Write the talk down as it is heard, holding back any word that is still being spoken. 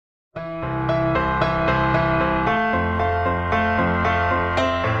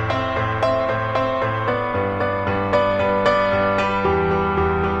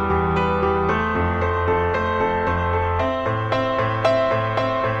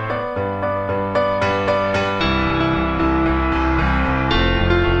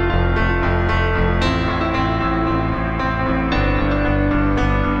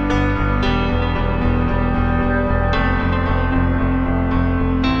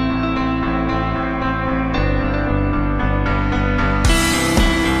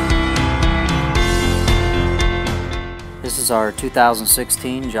is our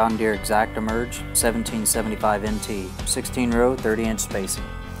 2016 John Deere ExactEmerge 1775 NT, 16-row, 30-inch spacing.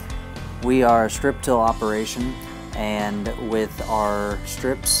 We are a strip till operation, and with our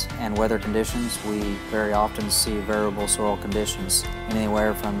strips and weather conditions, we very often see variable soil conditions,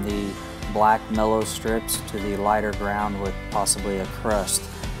 anywhere from the black mellow strips to the lighter ground with possibly a crust.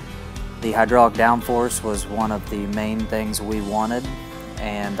 The hydraulic downforce was one of the main things we wanted,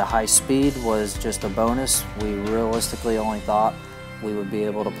 and the high speed was just a bonus. We realistically only thought we would be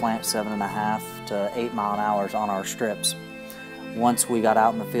able to plant 7.5 to 8 mile an hour on our strips. Once we got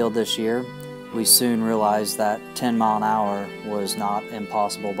out in the field this year, we soon realized that 10 mile an hour was not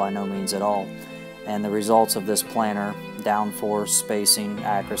impossible by no means at all. And the results of this planter, downforce, spacing,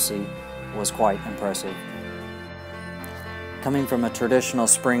 accuracy, was quite impressive. Coming from a traditional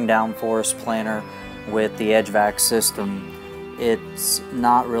spring downforce planter with the EdgeVac system, it's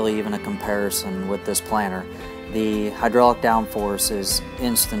not really even a comparison with this planter. The hydraulic downforce is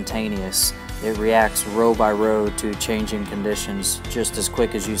instantaneous. It reacts row by row to changing conditions just as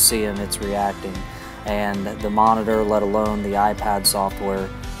quick as you see them, it's reacting. And the monitor, let alone the iPad software,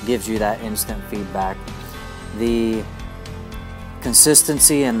 gives you that instant feedback. The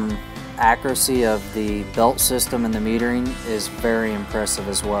consistency and accuracy of the belt system and the metering is very impressive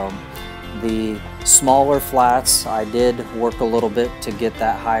as well. The smaller flats, I did work a little bit to get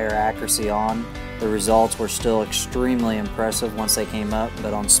that higher accuracy on. The results were still extremely impressive once they came up,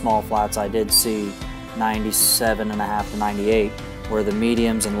 but on small flats I did see 97.5 to 98, where the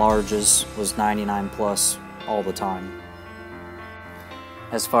mediums and larges was 99 plus all the time.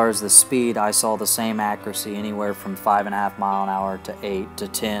 As far as the speed, I saw the same accuracy anywhere from 5.5 mile an hour to 8 to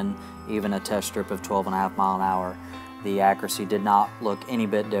 10, even a test strip of 12.5 mile an hour. The accuracy did not look any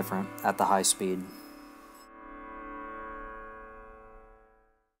bit different at the high speed.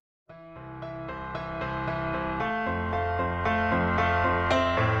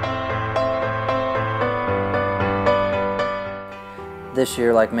 This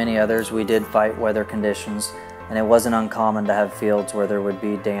year, like many others, we did fight weather conditions, and it wasn't uncommon to have fields where there would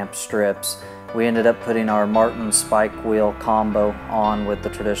be damp strips. We ended up putting our Martin spike wheel combo on with the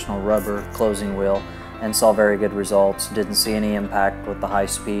traditional rubber closing wheel and saw very good results. Didn't see any impact with the high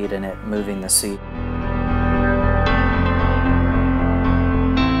speed and it moving the seat.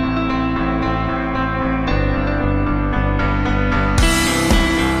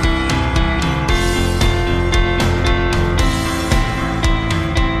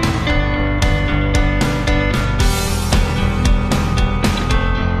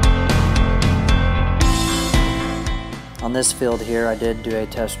 On this field here, I did do a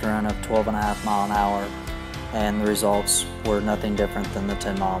test run of 12.5 mile an hour, and the results were nothing different than the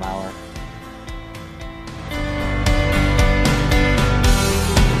 10 mile an hour.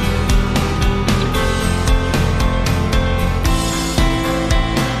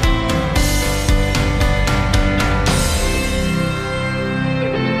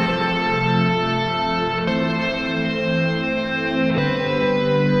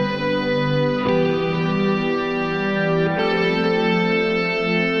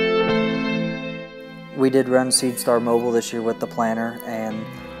 We did run SeedStar Mobile this year with the planter, and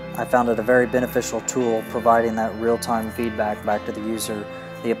I found it a very beneficial tool, providing that real-time feedback back to the user.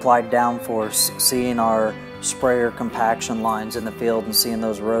 The applied downforce, seeing our sprayer compaction lines in the field and seeing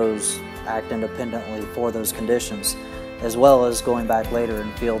those rows act independently for those conditions, as well as going back later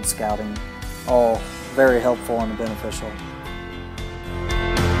in field scouting, all very helpful and beneficial.